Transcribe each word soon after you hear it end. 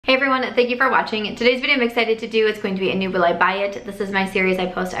Hey everyone, thank you for watching. Today's video I'm excited to do is going to be a new Will I Buy It. This is my series I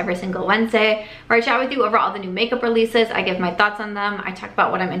post every single Wednesday where I chat with you over all the new makeup releases. I give my thoughts on them. I talk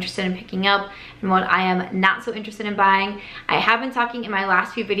about what I'm interested in picking up and what I am not so interested in buying. I have been talking in my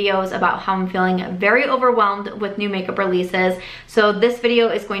last few videos about how I'm feeling very overwhelmed with new makeup releases. So this video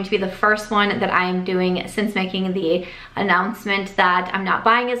is going to be the first one that I am doing since making the announcement that I'm not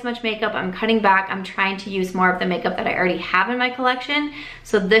buying as much makeup. I'm cutting back. I'm trying to use more of the makeup that I already have in my collection.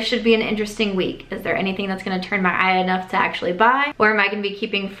 So this should be an interesting week. Is there anything that's going to turn my eye enough to actually buy? Or am I going to be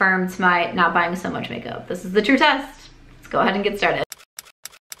keeping firm to my not buying so much makeup? This is the true test. Let's go ahead and get started.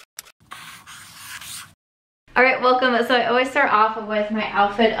 All right, welcome. So I always start off with my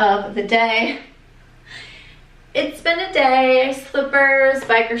outfit of the day. It's been a day. Slippers,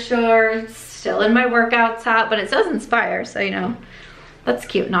 biker shorts, still in my workout top, but it says Inspire, so you know, that's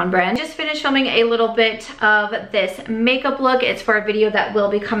cute, non-brand. Just finished filming a little bit of this makeup look. It's for a video that will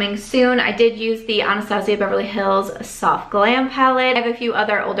be coming soon. I did use the Anastasia Beverly Hills Soft Glam palette. I have a few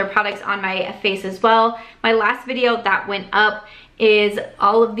other older products on my face as well. My last video that went up is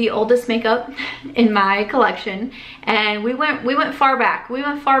all of the oldest makeup in my collection, and we went far back. We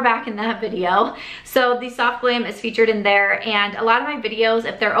went far back in that video. So the Soft Glam is featured in there, and a lot of my videos,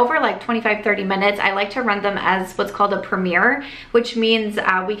 if they're over like 25-30 minutes, I like to run them as what's called a premiere, which means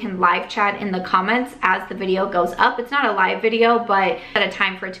we can live chat in the comments as the video goes up. It's not a live video, but at a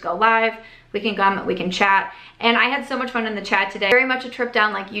time for it to go live, we can come, we can chat. And I had so much fun in the chat today. Very much a trip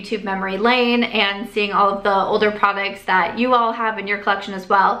down like YouTube memory lane and seeing all of the older products that you all have in your collection as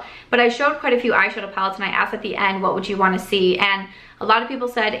well. But I showed quite a few eyeshadow palettes, and I asked at the end, what would you want to see? And a lot of people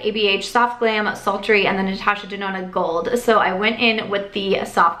said ABH Soft Glam, Sultry, and then Natasha Denona Gold. So I went in with the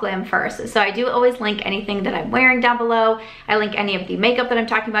Soft Glam first. So I do always link anything that I'm wearing down below. I link any of the makeup that I'm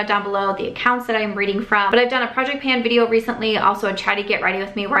talking about down below, the accounts that I'm reading from. But I've done a Project Pan video recently, also a Chatty Get Ready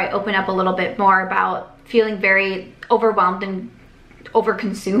With Me, where I open up a little bit more about feeling very overwhelmed and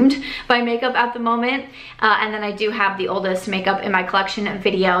overconsumed by makeup at the moment. And then I do have the oldest makeup in my collection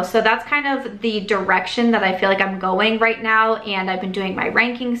video. So that's kind of the direction that I feel like I'm going right now. And I've been doing my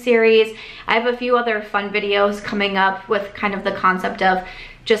ranking series. I have a few other fun videos coming up with kind of the concept of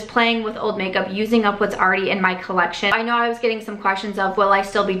just playing with old makeup, using up what's already in my collection. I know I was getting some questions of, will I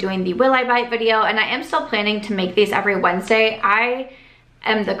still be doing the Will I Buy It video? And I am still planning to make these every Wednesday. I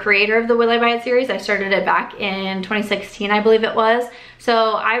am the creator of the Will I Buy It series. I started it back in 2016, I believe it was.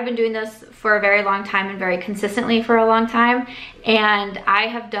 So I've been doing this for a very long time and very consistently for a long time. And I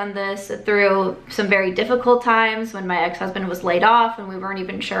have done this through some very difficult times when my ex-husband was laid off and we weren't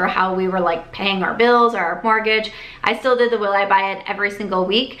even sure how we were like paying our bills or our mortgage. I still did the Will I Buy It every single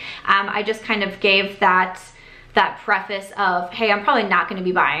week. I just kind of gave that preface of, hey, I'm probably not going to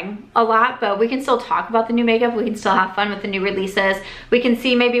be buying a lot, but we can still talk about the new makeup. We can still have fun with the new releases. We can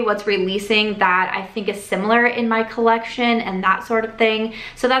see maybe what's releasing that I think is similar in my collection and that sort of thing.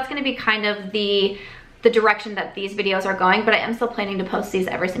 So that's going to be kind of the direction that these videos are going, but I am still planning to post these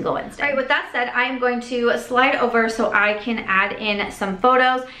every single Wednesday. All right, with that said, I am going to slide over so I can add in some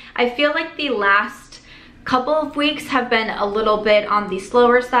photos. I feel like the last couple of weeks have been a little bit on the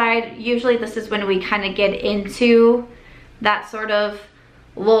slower side. Usually this is when we kind of get into that sort of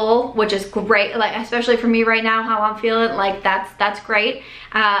lull, which is great, like especially for me right now, how I'm feeling, like that's great.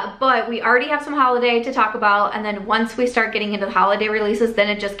 But we already have some holiday to talk about, and then once we start getting into the holiday releases, then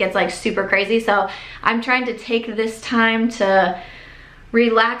it just gets like super crazy. So I'm trying to take this time to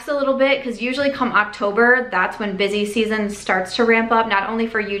relax a little bit, because usually come October, that's when busy season starts to ramp up, not only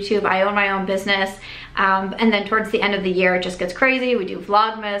for YouTube. I own my own business, and then towards the end of the year it just gets crazy. We do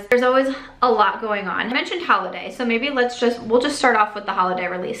Vlogmas. There's always a lot going on. I mentioned holiday, so maybe we'll just start off with the holiday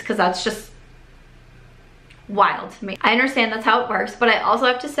release, because that's just wild to me. I understand that's how it works, but I also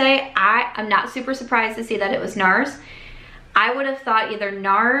have to say I'm not super surprised to see that it was Nars. I would have thought either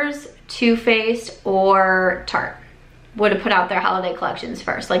Nars, Too Faced, or Tarte would have put out their holiday collections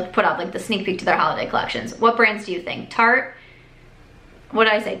first, like put out like the sneak peek to their holiday collections. What brands do you think? Tarte, what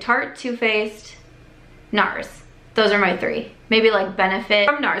did I say? Tarte, Too Faced, Nars. Those are my three. Maybe like Benefit.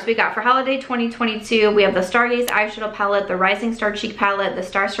 From Nars, we got for holiday 2022, we have the Stargaze eyeshadow palette, the Rising Star cheek palette, the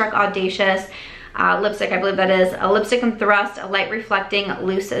Starstruck Audacious lipstick, I believe that is, a lipstick and thrust, a light reflecting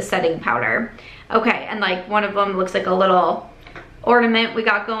loose setting powder. Okay, and like one of them looks like a little ornament we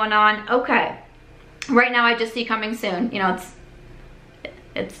got going on. Okay. Right now I just see coming soon. You know,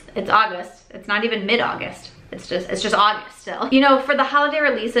 it's August. It's not even mid-August. It's just August still. You know, for the holiday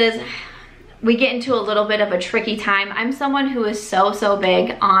releases, we get into a little bit of a tricky time. I'm someone who is so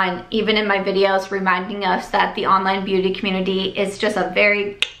big on, even in my videos, reminding us that the online beauty community is just a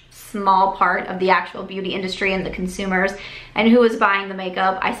very small part of the actual beauty industry and the consumers and who is buying the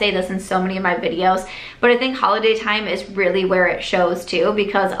makeup. I say this in so many of my videos, but I think holiday time is really where it shows too,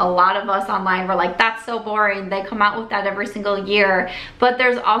 because a lot of us online were like, that's so boring, they come out with that every single year. But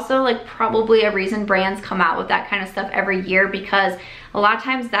there's also like probably a reason brands come out with that kind of stuff every year, because a lot of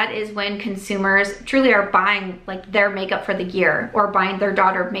times that is when consumers truly are buying like their makeup for the year, or buying their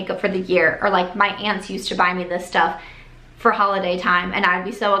daughter makeup for the year, or like my aunts used to buy me this stuff for holiday time and I'd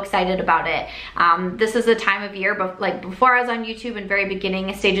be so excited about it. This is a time of year, but like before I was on YouTube and very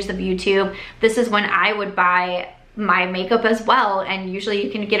beginning stages of YouTube, this is when I would buy my makeup as well, and usually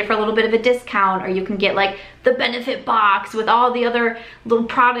you can get it for a little bit of a discount, or you can get like the benefit box with all the other little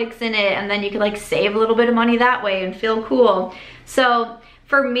products in it, and then you can like save a little bit of money that way and feel cool. So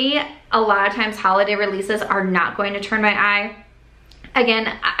for me, a lot of times holiday releases are not going to turn my eye.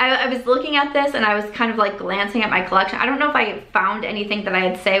 Again, I was looking at this and I was kind of like glancing at my collection. I don't know if I found anything that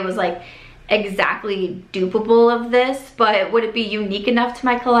I'd say was like exactly dupable of this, but would it be unique enough to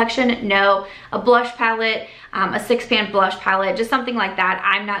my collection? No. A blush palette, a 6-pan blush palette, just something like that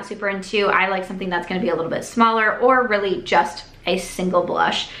I'm not super into. I like something that's going to be a little bit smaller, or really just a single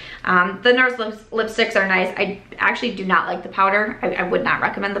blush. The Nars lipsticks are nice. I actually do not like the powder. I would not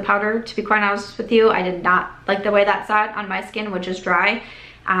recommend the powder, to be quite honest with you. I did not like the way that sat on my skin, which is dry.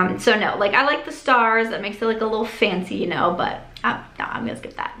 So no, like I like the stars. That makes it like a little fancy, you know, but no, I'm gonna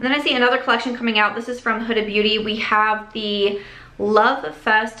skip that. And then I see another collection coming out. This is from Huda Beauty. We have the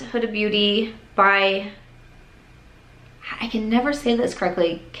Lovefest Huda Beauty by, I can never say this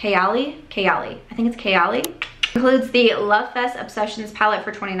correctly, Kayali? I think it's Kayali. Includes the Lovefest Obsessions palette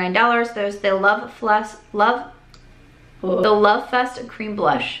for $29. There's the Lovefest Cream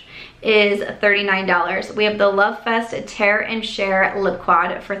Blush is $39. We have the Lovefest Tear and Share Lip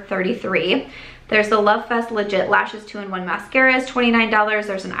Quad for $33. There's the Lovefest Legit Lashes 2-in-1 Mascara is $29.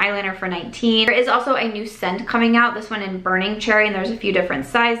 There's an eyeliner for $19. There is also a new scent coming out, this one in Burning Cherry, and there's a few different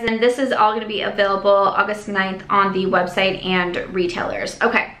sizes. And this is all gonna be available August 9th on the website and retailers.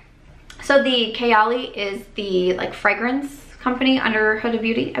 Okay, so the Kayali is the like fragrance company under Huda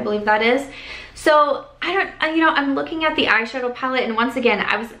Beauty, I believe that is. So I'm looking at the eyeshadow palette, and once again,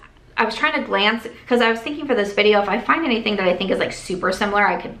 I was trying to glance, because I was thinking for this video, if I find anything that I think is like super similar,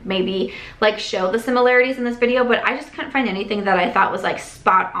 I could maybe like show the similarities in this video, but I just couldn't find anything that I thought was like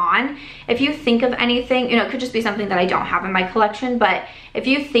spot on. If you think of anything, it could just be something that I don't have in my collection, but if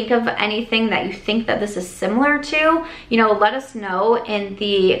you think of anything that you think that this is similar to, let us know in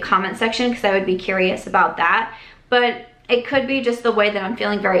the comment section, because I would be curious about that. But it could be just the way that I'm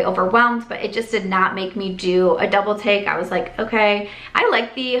feeling very overwhelmed, but it just did not make me do a double take. I was like, okay, I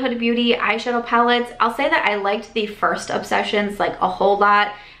like the Huda Beauty eyeshadow palettes. I'll say that I liked the first Obsessions like a whole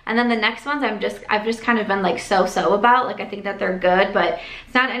lot. And then the next ones I've just kind of been like so-so about. Like I think that they're good, but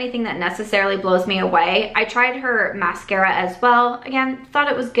it's not anything that necessarily blows me away. I tried her mascara as well. Again, thought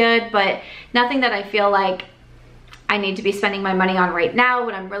it was good, but nothing that I feel like I need to be spending my money on right now,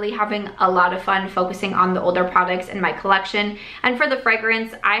 when I'm really having a lot of fun focusing on the older products in my collection. And for the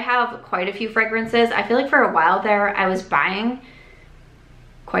fragrance, I have quite a few fragrances. I feel like for a while there, I was buying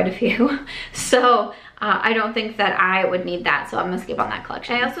quite a few. So I don't think that I would need that, so I'm gonna skip on that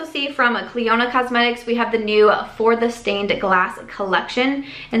collection. I also see from Clionadh Cosmetics, we have the new For the Stained Glass collection,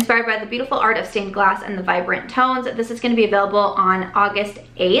 inspired by the beautiful art of stained glass and the vibrant tones. This is gonna be available on August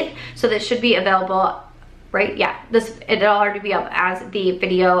 8th, so this should be available, right? Yeah, it'll already be up as the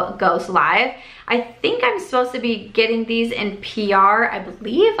video goes live. I think I'm supposed to be getting these in PR, I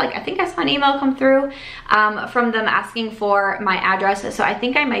believe. Like, I think I saw an email come through from them asking for my address. So I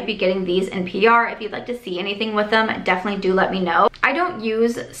think I might be getting these in PR. If you'd like to see anything with them, definitely do let me know. I don't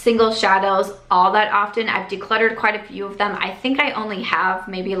use single shadows all that often. I've decluttered quite a few of them. I think I only have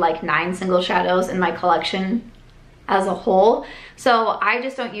maybe like 9 single shadows in my collection as a whole. So I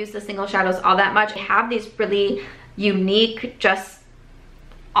just don't use the single shadows all that much. I have these really unique, just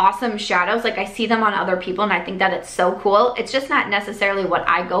awesome shadows. Like I see them on other people and I think that it's so cool. It's just not necessarily what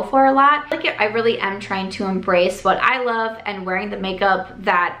I go for a lot. Like I really am trying to embrace what I love and wearing the makeup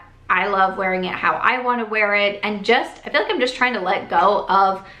that I love, wearing it how I want to wear it, and just, I feel like I'm just trying to let go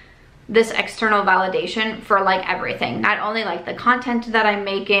of this external validation for like everything. Not only like the content that I'm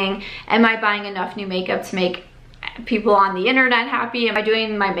making, am I buying enough new makeup to make people on the internet happy? Am I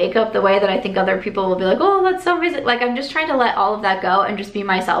doing my makeup the way that I think other people will be like, oh, that's so amazing? Like, I'm just trying to let all of that go and just be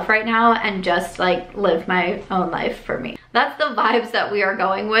myself right now and just like live my own life for me. That's the vibes that we are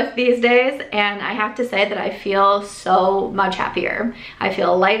going with these days, and I have to say that I feel so much happier. I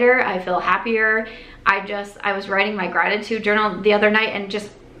feel lighter, I feel happier. I was writing my gratitude journal the other night, and just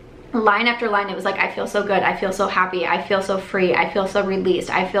line after line, it was like, I feel so good, I feel so happy, I feel so free, I feel so released,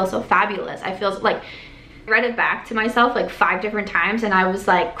 I feel so fabulous, I feel like, I read it back to myself like 5 different times, and I was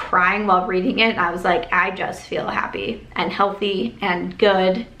like crying while reading it, and I was like, I just feel happy and healthy and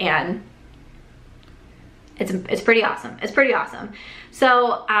good, and it's pretty awesome. It's pretty awesome.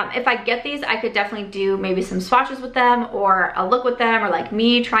 So if I get these, I could definitely do maybe some swatches with them, or a look with them, or like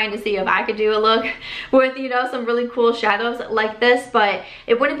me trying to see if I could do a look with, you know, some really cool shadows like this. But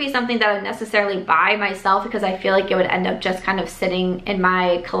it wouldn't be something that I'd necessarily buy myself, because I feel like it would end up just kind of sitting in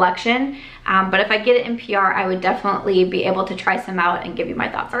my collection. But if I get it in PR, I would definitely be able to try some out and give you my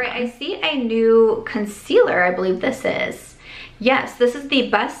thoughts. All right, I see a new concealer, I believe this is. Yes, this is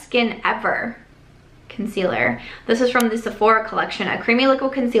the Best Skin Ever concealer. This is from the Sephora collection, a creamy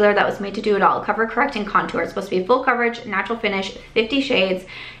liquid concealer that was made to do it all: cover, correct, and contour. It's supposed to be full coverage, natural finish, 50 shades,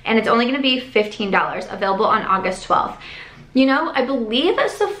 and it's only going to be $15, available on August 12th. You know, I believe a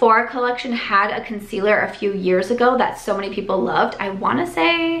Sephora collection had a concealer a few years ago that so many people loved. I want to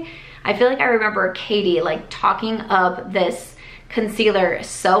say, I feel like I remember Katie like talking up this concealer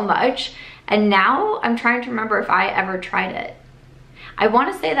so much, and now I'm trying to remember if I ever tried it. I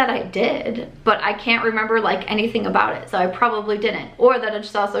want to say that I did, but I can't remember like anything about it, so I probably didn't. Or that it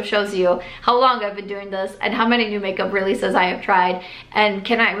just also shows you how long I've been doing this and how many new makeup releases I have tried, and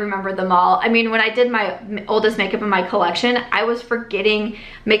can I remember them all. I mean, when I did my oldest makeup in my collection, I was forgetting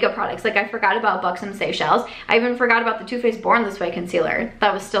makeup products. Like, I forgot about Buxom Seychelles. I even forgot about the Too Faced Born This Way concealer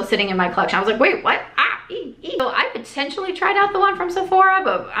that was still sitting in my collection. I was like, wait, what? So I potentially tried out the one from Sephora,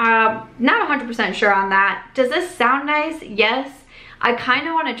 but not 100% sure on that. Does this sound nice? Yes. I kind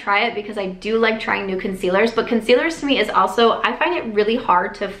of want to try it because I do like trying new concealers, but concealers to me is also, I find it really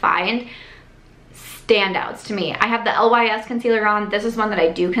hard to find standouts to me. I have the LYS concealer on. This is one that I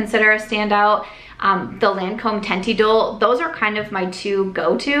do consider a standout. The Lancome Tinted Dual, those are kind of my two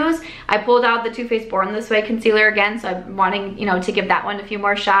go-tos. I pulled out the Too Faced Born This Way concealer again, so I'm wanting, you know, to give that one a few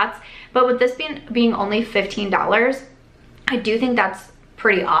more shots. But with this being only $15, I do think that's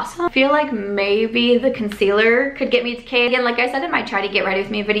pretty awesome. I feel like maybe the concealer could get me to K. Again, like I said in my try to get ready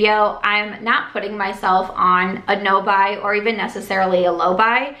with me video, I'm not putting myself on a no buy or even necessarily a low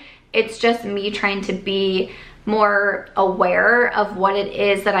buy. It's just me trying to be more aware of what it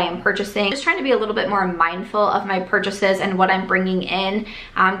is that I am purchasing. Just trying to be a little bit more mindful of my purchases and what I'm bringing in,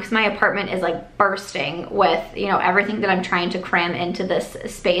 because my apartment is like bursting with, you know, everything that I'm trying to cram into this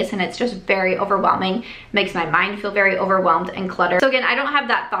space, and it's just very overwhelming. Makes my mind feel very overwhelmed and cluttered. So again, I don't have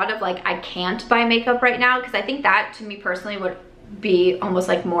that thought of like I can't buy makeup right now, because I think that to me personally would be almost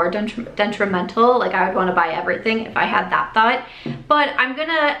like more detrimental. Like, I would want to buy everything if I had that thought. But I'm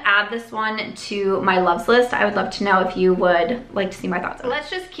gonna add this one to my loves list. I would love to know if you would like to see my thoughts. Let's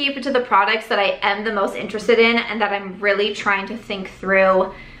just keep it to the products that I am the most interested in and that I'm really trying to think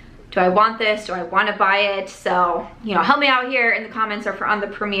through. Do I want this? Do I want to buy it? So, you know, help me out here in the comments or on the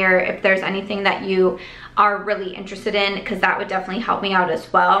premiere if there's anything that you are really interested in, because that would definitely help me out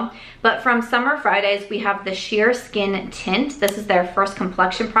as well. But from Summer Fridays, we have the Sheer Skin Tint. This is their first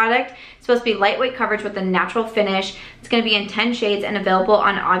complexion product. It's supposed to be lightweight coverage with a natural finish. It's going to be in 10 shades and available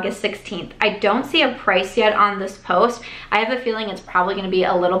on August 16th. I don't see a price yet on this post. I have a feeling it's probably going to be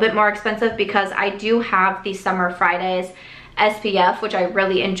a little bit more expensive, because I do have the Summer Fridays SPF, which I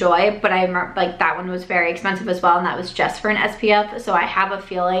really enjoy, but I remember like that one was very expensive as well, and that was just for an SPF. So I have a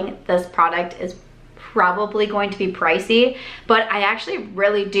feeling this product is probably going to be pricey, but I actually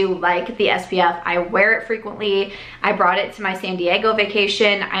really do like the SPF. I wear it frequently. I brought it to my San Diego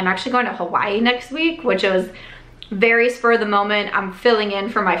vacation. I'm actually going to Hawaii next week, which was very spur of the moment. I'm filling in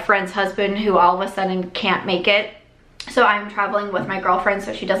for my friend's husband who all of a sudden can't make it. So I'm traveling with my girlfriend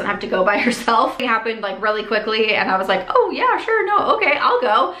so she doesn't have to go by herself. It happened like really quickly, and I was like, oh yeah, sure, no, okay, I'll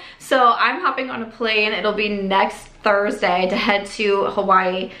go. So I'm hopping on a plane. It'll be next Thursday to head to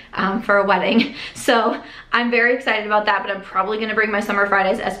Hawaii for a wedding. So I'm very excited about that, but I'm probably gonna bring my Summer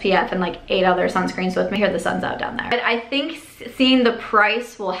Fridays SPF and like 8 other sunscreens with me. Here the sun's out down there. But I think seeing the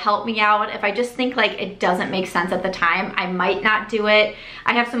price will help me out. If I just think like it doesn't make sense at the time, I might not do it.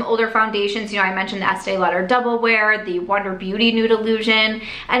 I have some older foundations. You know, I mentioned the Estee Lauder Double Wear, the Wonder Beauty Nude Illusion.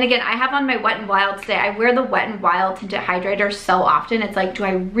 And again, I have on my Wet n Wild today. I wear the Wet n Wild Tinted Hydrator so often. It's like, do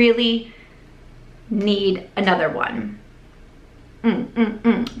I really need another one?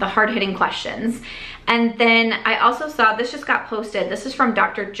 The hard-hitting questions. And then I also saw, this just got posted. This is from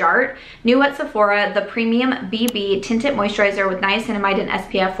Dr. Jart. New at Sephora, the Premium BB Tinted Moisturizer with Niacinamide and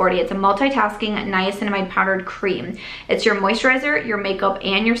SPF 40. It's a multitasking niacinamide powdered cream. It's your moisturizer, your makeup,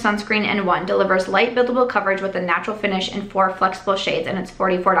 and your sunscreen in one. Delivers light buildable coverage with a natural finish in 4 flexible shades, and it's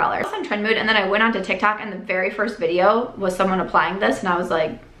 $44. I was on Trend Mood, and then I went onto TikTok, and the very first video was someone applying this, and I was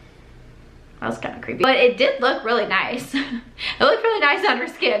like, that was kind of creepy. But it did look really nice. It looked really nice on her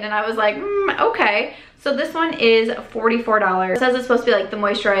skin, and I was like, okay. So this one is $44. It says it's supposed to be like the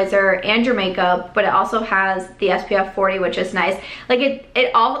moisturizer and your makeup, but it also has the SPF 40, which is nice. Like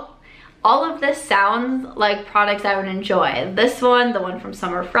all of this sounds like products I would enjoy. This one, the one from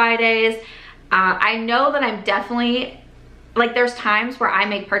Summer Fridays. I know that I'm definitely, like, there's times where I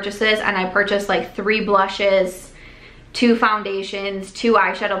make purchases and I purchase like 3 blushes, 2 foundations, 2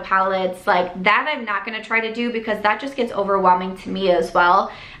 eyeshadow palettes. Like, that I'm not gonna try to do because that just gets overwhelming to me as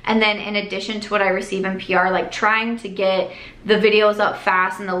well. And then in addition to what I receive in PR, like trying to get the videos up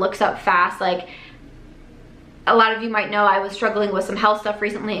fast and the looks up fast, like a lot of you might know I was struggling with some health stuff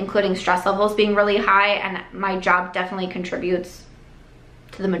recently, including stress levels being really high, and my job definitely contributes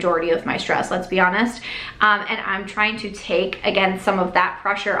to the majority of my stress, let's be honest. And I'm trying to take, again, some of that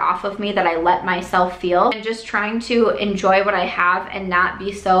pressure off of me that I let myself feel, and just trying to enjoy what I have and not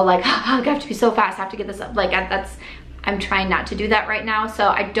be so like, oh, I have to be so fast, I have to get this up. Like, I'm trying not to do that right now. So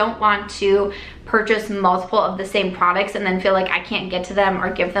I don't want to purchase multiple of the same products and then feel like I can't get to them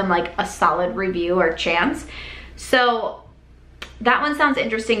or give them like a solid review or chance. So that one sounds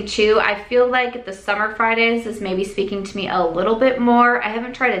interesting too. I feel like the Summer Fridays is maybe speaking to me a little bit more. I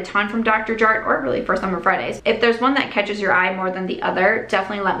haven't tried a ton from Dr. Jart, or really for Summer Fridays. If there's one that catches your eye more than the other,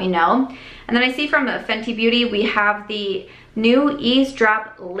 definitely let me know. And then I see from Fenty Beauty, we have the new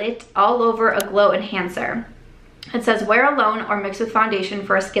Eavesdrop Lit All Over a Glow Enhancer. It says wear alone or mix with foundation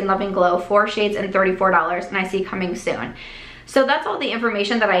for a skin loving glow, 4 shades and $34, and I see coming soon. So that's all the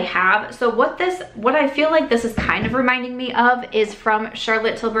information that I have. So what I feel like this is kind of reminding me of is from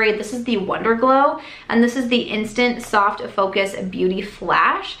Charlotte Tilbury. This is the Wonder Glow, and this is the Instant Soft Focus Beauty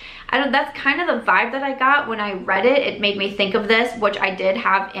Flash. That's kind of the vibe that I got when I read it. It made me think of this, which I did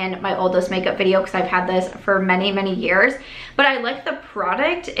have in my oldest makeup video because I've had this for many, many years. But I like the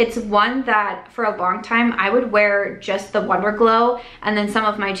product. It's one that for a long time I would wear just the Wonder Glow and then some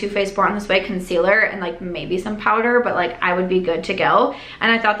of my Too Faced Born This Way concealer and like maybe some powder, but like I would be good to go.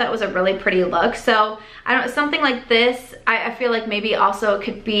 And I thought that was a really pretty look. So I don't know, something like this, I feel like maybe also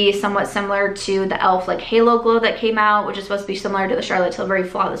could be somewhat similar to the e.l.f. like Halo Glow that came out, which is supposed to be similar to the Charlotte Tilbury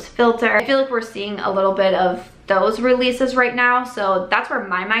Flawless Filter. I feel like we're seeing a little bit of those releases right now, so that's where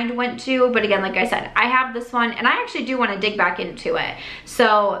my mind went to. But again, like I said, I have this one and I actually do want to dig back into it.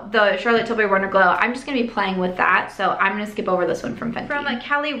 So the Charlotte Tilbury Wonder Glow, I'm just gonna be playing with that, so I'm gonna skip over this one from Fenty. From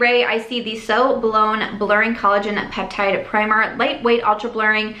Cali Ray, I see the So Blown Blurring Collagen Peptide Primer, lightweight ultra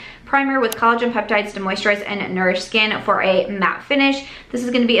blurring primer with collagen peptides to moisturize and nourish skin for a matte finish. This is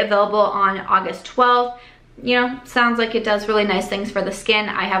going to be available on August 12th. You know, sounds like it does really nice things for the skin.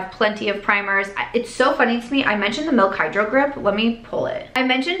 I have plenty of primers. It's so funny to me, I mentioned the Milk Hydro Grip. Let me pull it. I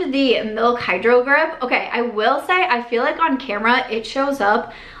mentioned the Milk Hydro Grip. Okay, I will say I feel like on camera it shows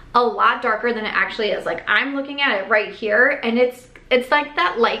up a lot darker than it actually is. Like, I'm looking at it right here and it's like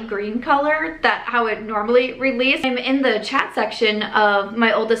that light green color, that how it normally releases. I'm in the chat section of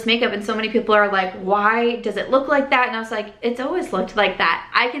my oldest makeup and so many people are like, why does it look like that? And I was like, it's always looked like that.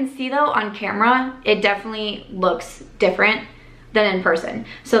 I can see though on camera, it definitely looks different than in person.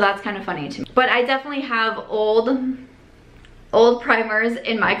 So that's kind of funny to me. But I definitely have old primers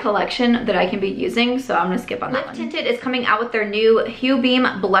in my collection that I can be using, so I'm gonna skip on that one. Tinted is coming out with their new Hue Beam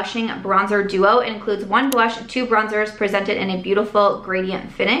Blushing Bronzer Duo. It includes 1 blush, 2 bronzers presented in a beautiful gradient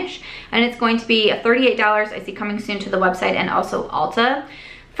finish, and it's going to be $38. I see coming soon to the website and also Ulta.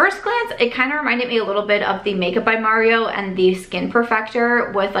 First glance, it kind of reminded me a little bit of the Makeup by Mario and the Skin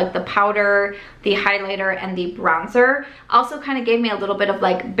Perfector with like the powder, the highlighter, and the bronzer. Also kind of gave me a little bit of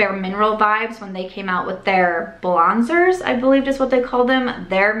like Bare Mineral vibes when they came out with their bronzers, I believe is what they call them.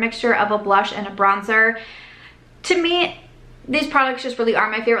 Their mixture of a blush and a bronzer. To me, these products just really are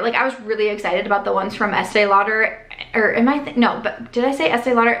my favorite. Like, I was really excited about the ones from Estee Lauder, or no, but did I say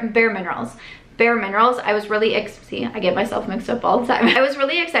Estee Lauder? Bare Minerals. Bare Minerals, I was really, see, I get myself mixed up all the time. I was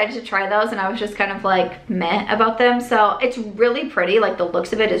really excited to try those and I was just kind of like meh about them. So it's really pretty, like the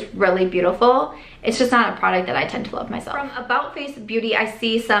looks of it is really beautiful. It's just not a product that I tend to love myself. From About Face Beauty, I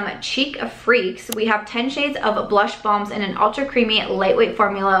see some Cheek Freaks. We have 10 shades of blush balms in an ultra creamy lightweight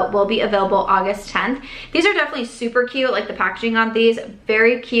formula, will be available August 10th. These are definitely super cute, like the packaging on these,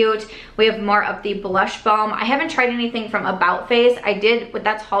 very cute. We have more of the blush balm. I haven't tried anything from About Face. I did,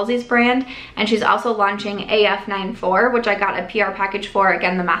 that's Halsey's brand, and she's also launching AF94, which I got a PR package for.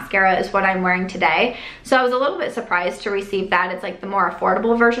 Again, the mascara is what I'm wearing today. So I was a little bit surprised to receive that. It's like the more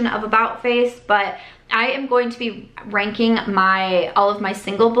affordable version of About Face, but I am going to be ranking all of my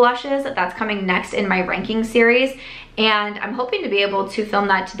single blushes. That's coming next in my ranking series. and I'm hoping to be able to film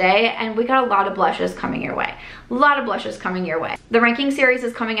that today. And we got a lot of blushes coming your way. A lot of blushes coming your way. The ranking series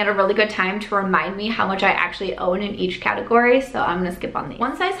is coming at a really good time to remind me how much I actually own in each category, so I'm gonna skip on these.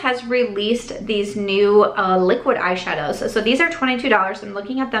 One Size has released these new liquid eyeshadows. So these are $22. I'm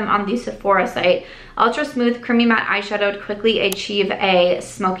looking at them on the Sephora site. Ultra Smooth Creamy Matte Eyeshadow to quickly achieve a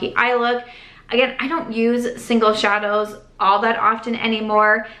smoky eye look. Again, I don't use single shadows all that often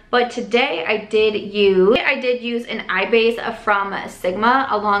anymore, but today I did use an eye base from Sigma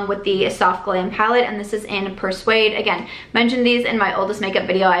along with the Soft Glam palette, and this is in Persuade. Again, mentioned these in my oldest makeup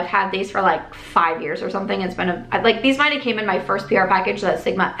video. I've had these for like 5 years or something. It's been like, these might have came in my first PR package that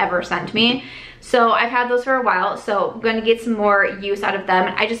Sigma ever sent me. So I've had those for a while, so I'm gonna get some more use out of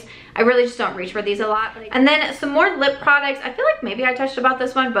them. I really just don't reach for these a lot. And then some more lip products. I feel like maybe I touched about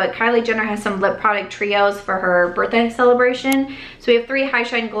this one, but Kylie Jenner has some lip product trios for her birthday celebration. So we have 3 High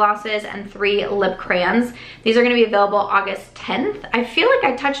Shine glosses and 3 lip crayons. These are gonna be available August 10th. I feel like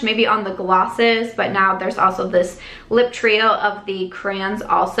I touched maybe on the glosses, but now there's also this lip trio of the crayons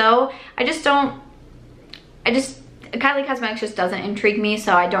also. Kylie Cosmetics just doesn't intrigue me,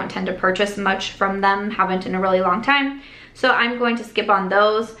 so I don't tend to purchase much from them, haven't in a really long time. So I'm going to skip on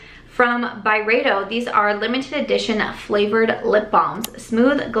those. From Byredo, these are limited edition flavored lip balms,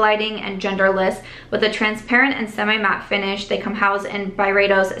 smooth, gliding, and genderless with a transparent and semi-matte finish. They come housed in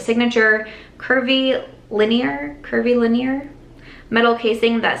Byredo's signature curvy linear metal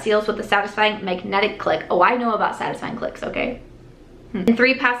casing that seals with a satisfying magnetic click. Oh, I know about satisfying clicks, okay? In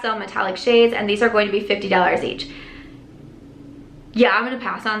 3 pastel metallic shades, and these are going to be $50 each. Yeah, I'm gonna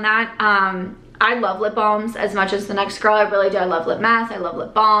pass on that. I love lip balms as much as the next girl. I really do. I love lip masks, I love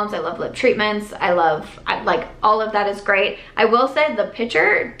lip balms, I love lip treatments. I like all of that is great. I will say the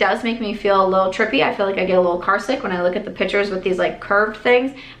picture does make me feel a little trippy. I feel like I get a little car sick when I look at the pictures with these like curved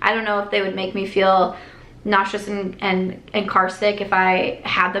things. I don't know if they would make me feel nauseous and car sick if I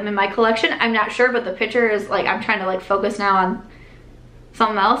had them in my collection. I'm not sure, but the picture is like, I'm trying to like focus now on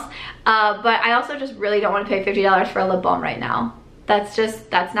something else. But I also just really don't want to pay $50 for a lip balm right now.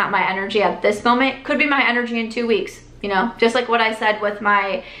 That's not my energy at this moment. Could be my energy in 2 weeks, you know, just like what I said with in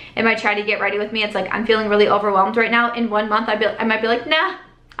my try to get ready with me. It's like, I'm feeling really overwhelmed right now. In 1 month, I might be like, nah,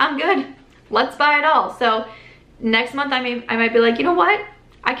 I'm good. Let's buy it all. So next month, I might be like, you know what?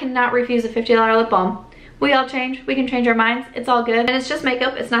 I cannot refuse a $50 lip balm. We all change. We can change our minds. It's all good. And it's just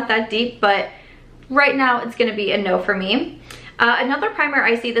makeup. It's not that deep, but right now it's going to be a no for me. Another primer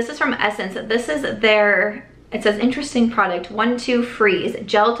I see, this is from Essence. This is their, it says interesting product, 1-2 Freeze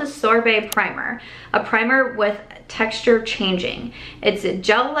Gel to Sorbet Primer. A primer with texture changing. It's a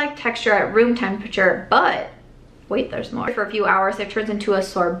gel-like texture at room temperature, but wait, there's more. For a few hours, it turns into a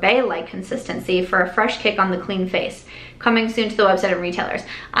sorbet-like consistency for a fresh kick on the clean face. Coming soon to the website and retailers.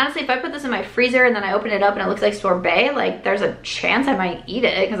 Honestly, if I put this in my freezer and then I open it up and it looks like sorbet, like there's a chance I might eat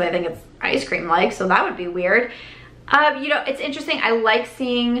it because I think it's ice cream-like, so that would be weird. You know, it's interesting. I like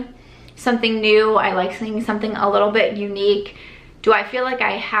seeing something new. I like seeing something a little bit unique. Do I feel like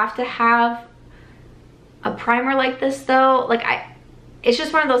I have to have a primer like this though? Like it's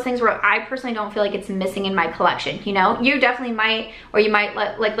just one of those things where I personally don't feel like it's missing in my collection, you know? You definitely might, or you might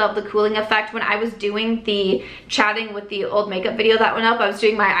like love the cooling effect. When I was doing the chatting with the old makeup video that went up, I was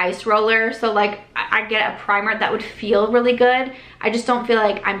doing my ice roller. So like I get a primer that would feel really good. I just don't feel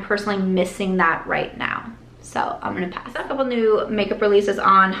like I'm personally missing that right now. So I'm gonna pass. A couple new makeup releases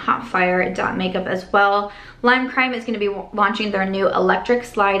on hotfire.makeup as well. Lime Crime is gonna be launching their new electric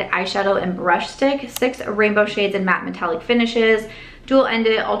slide eyeshadow and brush stick. 6 rainbow shades and matte metallic finishes.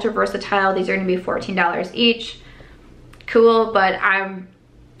 Dual-ended, ultra versatile. These are gonna be $14 each. Cool, but I'm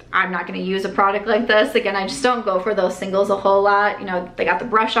not gonna use a product like this. Again, I just don't go for those singles a whole lot. You know, they got the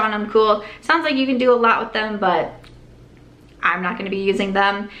brush on them, cool. Sounds like you can do a lot with them, but I'm not gonna be using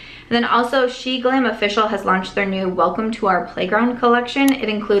them. And then also, She Glam Official has launched their new Welcome to Our Playground collection. It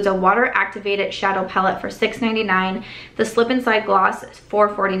includes a water-activated shadow palette for $6.99, the Slip Inside Gloss is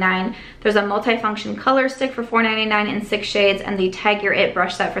 $4.49, there's a multifunction color stick for $4.99 in 6 shades, and the Tag Your It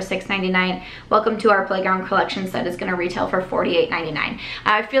brush set for $6.99. Welcome to Our Playground collection set is gonna retail for $48.99.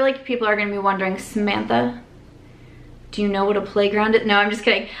 I feel like people are gonna be wondering, Samantha, do you know what a playground is? No, I'm just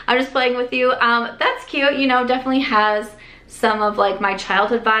kidding. I'm just playing with you. That's cute, you know, definitely has some of like my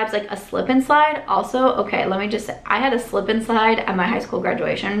childhood vibes, like a slip and slide. Also, okay, let me just say, I had a slip and slide at my high school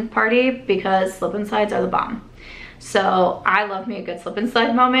graduation party because slip and slides are the bomb. So I love me a good slip and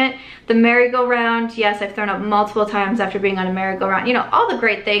slide moment. The merry-go-round, yes, I've thrown up multiple times after being on a merry-go-round. You know, all the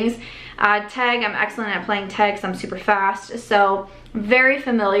great things. Tag, I'm excellent at playing tag, so I'm super fast. So very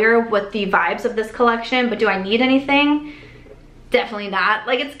familiar with the vibes of this collection, but do I need anything? definitely not.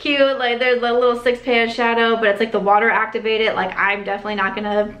 Like, it's cute, like there's a little 6-pan shadow, but it's like the water activated. Like, I'm definitely not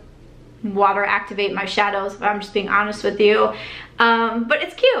gonna water activate my shadows, if I'm just being honest with you. But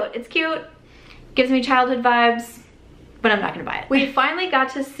it's cute, it's cute. Gives me childhood vibes, but I'm not gonna buy it. We finally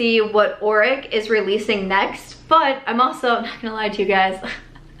got to see what Auric is releasing next, but I'm also not gonna lie to you guys.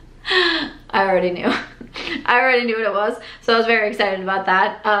 I already knew. I already knew what it was, so I was very excited about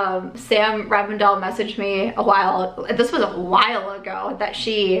that. Sam Ravendell messaged me this was a while ago that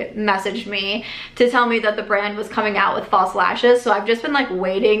she messaged me to tell me that the brand was coming out with false lashes, so I've just been like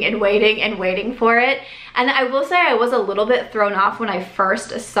waiting and waiting and waiting for it. And I will say I was a little bit thrown off when I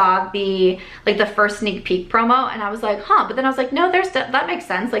first saw the first sneak peek promo, and I was like, huh, but then I was like, no, that makes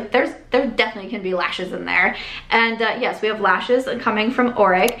sense. Like, there definitely can be lashes in there. And yes, we have lashes coming from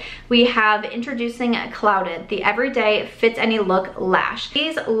Auric. We have introducing Clouded, the everyday fits any look lash.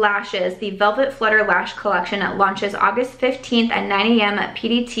 These lashes, the Velvet Flutter Lash Collection, launches August 15th at 9 a.m.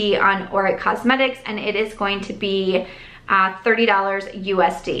 PDT on Auric Cosmetics, and it is going to be $30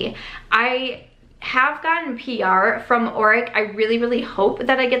 USD. I have gotten PR from Auric. I really hope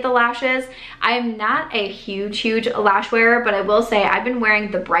that I get the lashes. I am not a huge lash wearer, but I will say I've been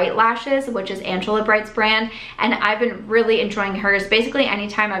wearing the Bright lashes, which is Angela Bright's brand, and I've been really enjoying hers. Basically,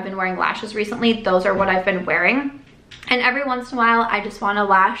 anytime I've been wearing lashes recently, those are what I've been wearing. And every once in a while, I just want a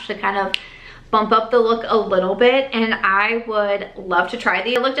lash to kind of bump up the look a little bit, and I would love to try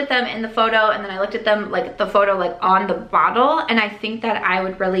these. I looked at them in the photo, and then I looked at them like the photo like on the bottle, and I think that I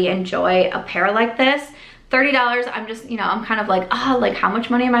would really enjoy a pair like this. $30, I'm just, you know, I'm kind of like, oh, like how much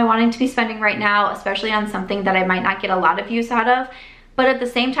money am I wanting to be spending right now, especially on something that I might not get a lot of use out of. But at the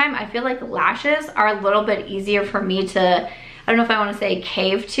same time, I feel like lashes are a little bit easier for me to, I don't know if I want to say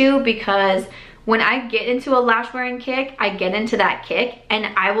cave to, because when I get into a lash wearing kick, I get into that kick, and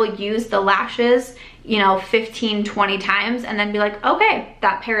I will use the lashes, you know, 15, 20 times and then be like, okay,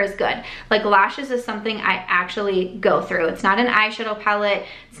 that pair is good. Like, lashes is something I actually go through. It's not an eyeshadow palette,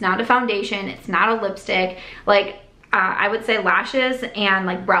 it's not a foundation, it's not a lipstick. Like, I would say lashes and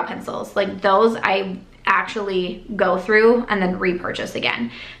like brow pencils, like those I actually go through and then repurchase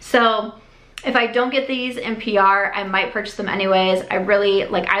again. So if I don't get these in PR, I might purchase them anyways. I really,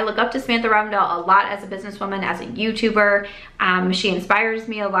 like, I look up to Samantha Ravendell a lot as a businesswoman, as a YouTuber. She inspires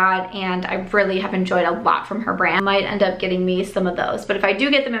me a lot, and I really have enjoyed a lot from her brand. I might end up getting me some of those, but if I do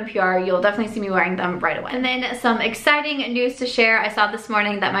get them in PR, you'll definitely see me wearing them right away. And then some exciting news to share. I saw this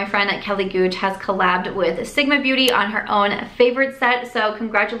morning that my friend Kelly Gooch has collabed with Sigma Beauty on her own favorite set, so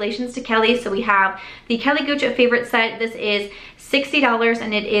congratulations to Kelly. So we have the Kelly Gooch favorite set. This is $60,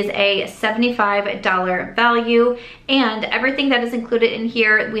 and it is a $75 value, and everything that is included in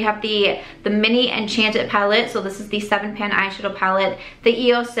here, we have the mini Enchanted palette. So this is the 7-pan eyeshadow palette, the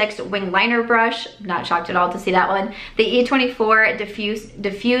E06 wing liner brush, not shocked at all to see that one, the E24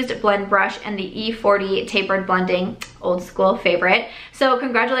 diffused blend brush, and the E40 tapered blending, old school favorite. So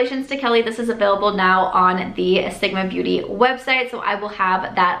congratulations to Kelly. This is available now on the Sigma Beauty website, so I will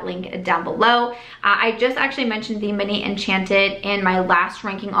have that link down below. I just actually mentioned the mini Enchanted in my last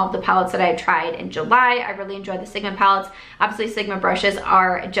ranking all of the palettes that I tried in July. I really enjoyed the Sigma palettes. Obviously, Sigma brushes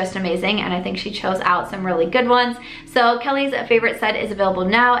are just amazing, and I think she chose out some really good ones. So Kelly's favorite set is available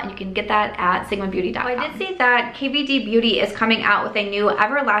now, and you can get that at sigmabeauty.com. I did see that KVD Beauty is coming out with a new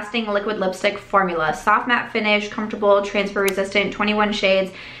everlasting liquid lipstick formula. Soft matte finish, comfortable, transfer resistant, 21 shades.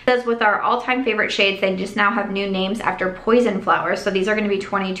 It says with our all-time favorite shades, they just now have new names after poison flowers. So these are going to be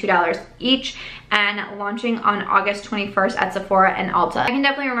 $22 each, and launching on August 21st at Sephora and Ulta. I can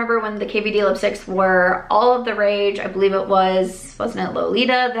definitely remember when the KVD lipsticks were all of the rage. I believe it was, wasn't it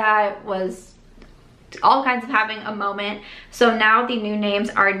Lolita that was all kinds of having a moment. So now the new names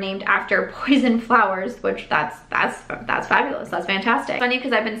are named after poison flowers, which that's fabulous. That's fantastic. It's funny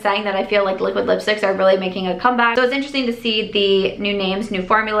because I've been saying that I feel like liquid lipsticks are really making a comeback. So it's interesting to see the new names, new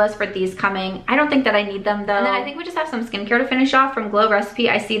formulas for these coming. I don't think that I need them though. And then I think we just have some skincare to finish off from Glow Recipe.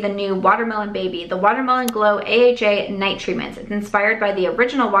 I see the new Watermelon Baby, the Watermelon Glow AHA Night Treatments. It's inspired by the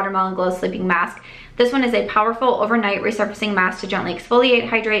original Watermelon Glow Sleeping Mask. This one is a powerful overnight resurfacing mask to gently exfoliate,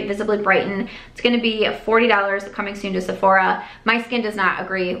 hydrate, visibly brighten. It's going to be $40, coming soon to Sephora. My skin does not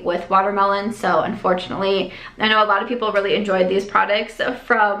agree with watermelon, so unfortunately, I know a lot of people really enjoyed these products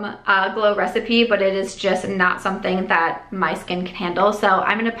from Glow Recipe, but it is just not something that my skin can handle, so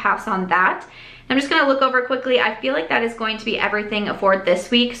I'm going to pass on that. I'm just gonna look over quickly. I feel like that is going to be everything for this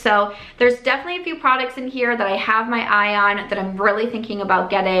week. So there's definitely a few products in here that I have my eye on that I'm really thinking about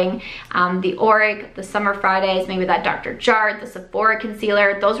getting. The Auric, the Summer Fridays, maybe that Dr. Jart, the Sephora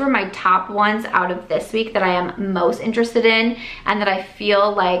concealer. Those were my top ones out of this week that I am most interested in and that I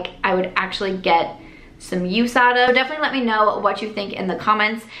feel like I would actually get some use out of. So definitely let me know what you think in the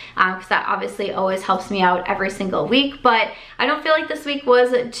comments, because that obviously always helps me out every single week. But I don't feel like this week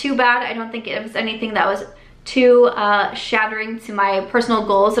was too bad. I don't think it was anything that was too shattering to my personal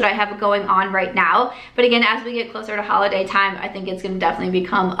goals that I have going on right now. But again, as we get closer to holiday time, I think it's going to definitely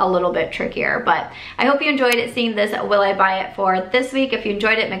become a little bit trickier. But I hope you enjoyed it, seeing this Will I Buy It for this week. If you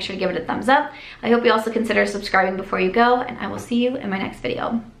enjoyed it, make sure to give it a thumbs up. I hope you also consider subscribing before you go, and I will see you in my next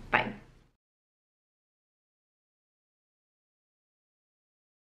video. Bye.